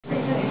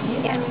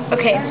Yeah.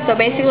 Okay, so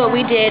basically what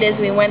we did is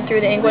we went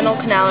through the inguinal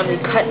canal and we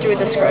cut through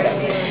the scrotum.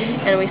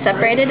 And we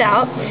separated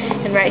out,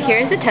 and right here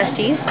is the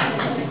testes,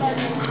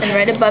 and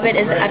right above it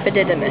is the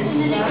epididymis.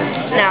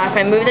 Now, if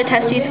I move the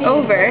testes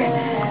over,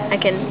 I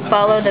can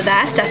follow the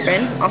vas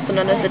deferens, also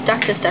known as the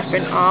ductus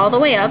deferens, all the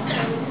way up,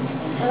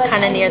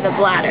 kind of near the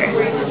bladder.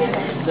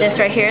 This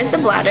right here is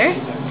the bladder.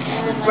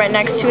 Right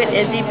next to it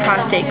is the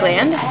prostate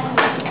gland.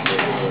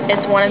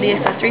 It's one of the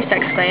accessory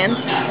sex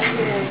glands.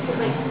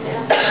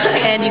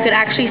 And you could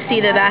actually see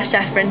the vas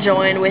deferens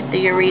join with the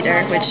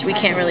ureter, which we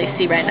can't really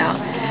see right now.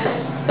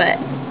 But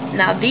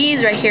now these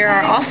right here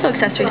are also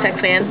accessory sex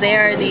glands. They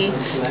are the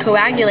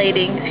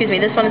coagulating,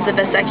 this one is the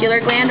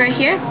vesicular gland right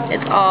here.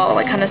 It's all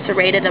like kind of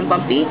serrated and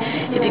bumpy.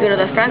 If you go to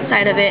the front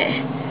side of it,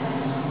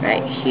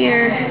 right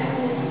here,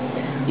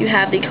 you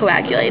have the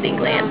coagulating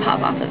gland pop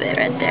off of it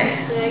right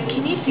there.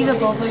 Can you see the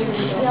bulb of your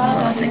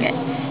One second.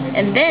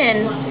 And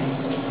then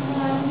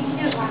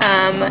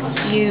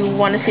you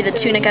want to see the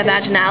tunica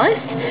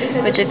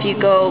vaginalis, which if you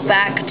go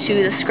back to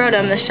the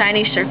scrotum, the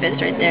shiny surface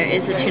right there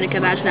is the tunica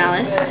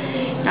vaginalis.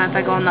 Now if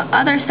I go on the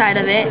other side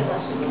of it,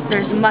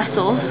 there's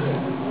muscle,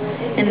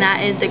 and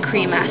that is the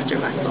cremaster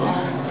muscle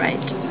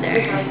right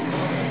there.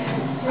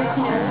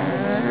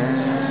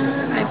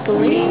 I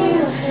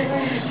believe.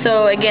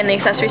 So again, the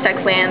accessory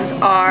sex glands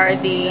are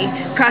the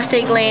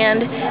prostate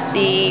gland,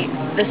 the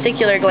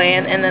vesicular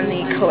gland, and then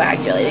the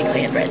coagulating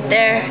gland right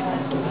there.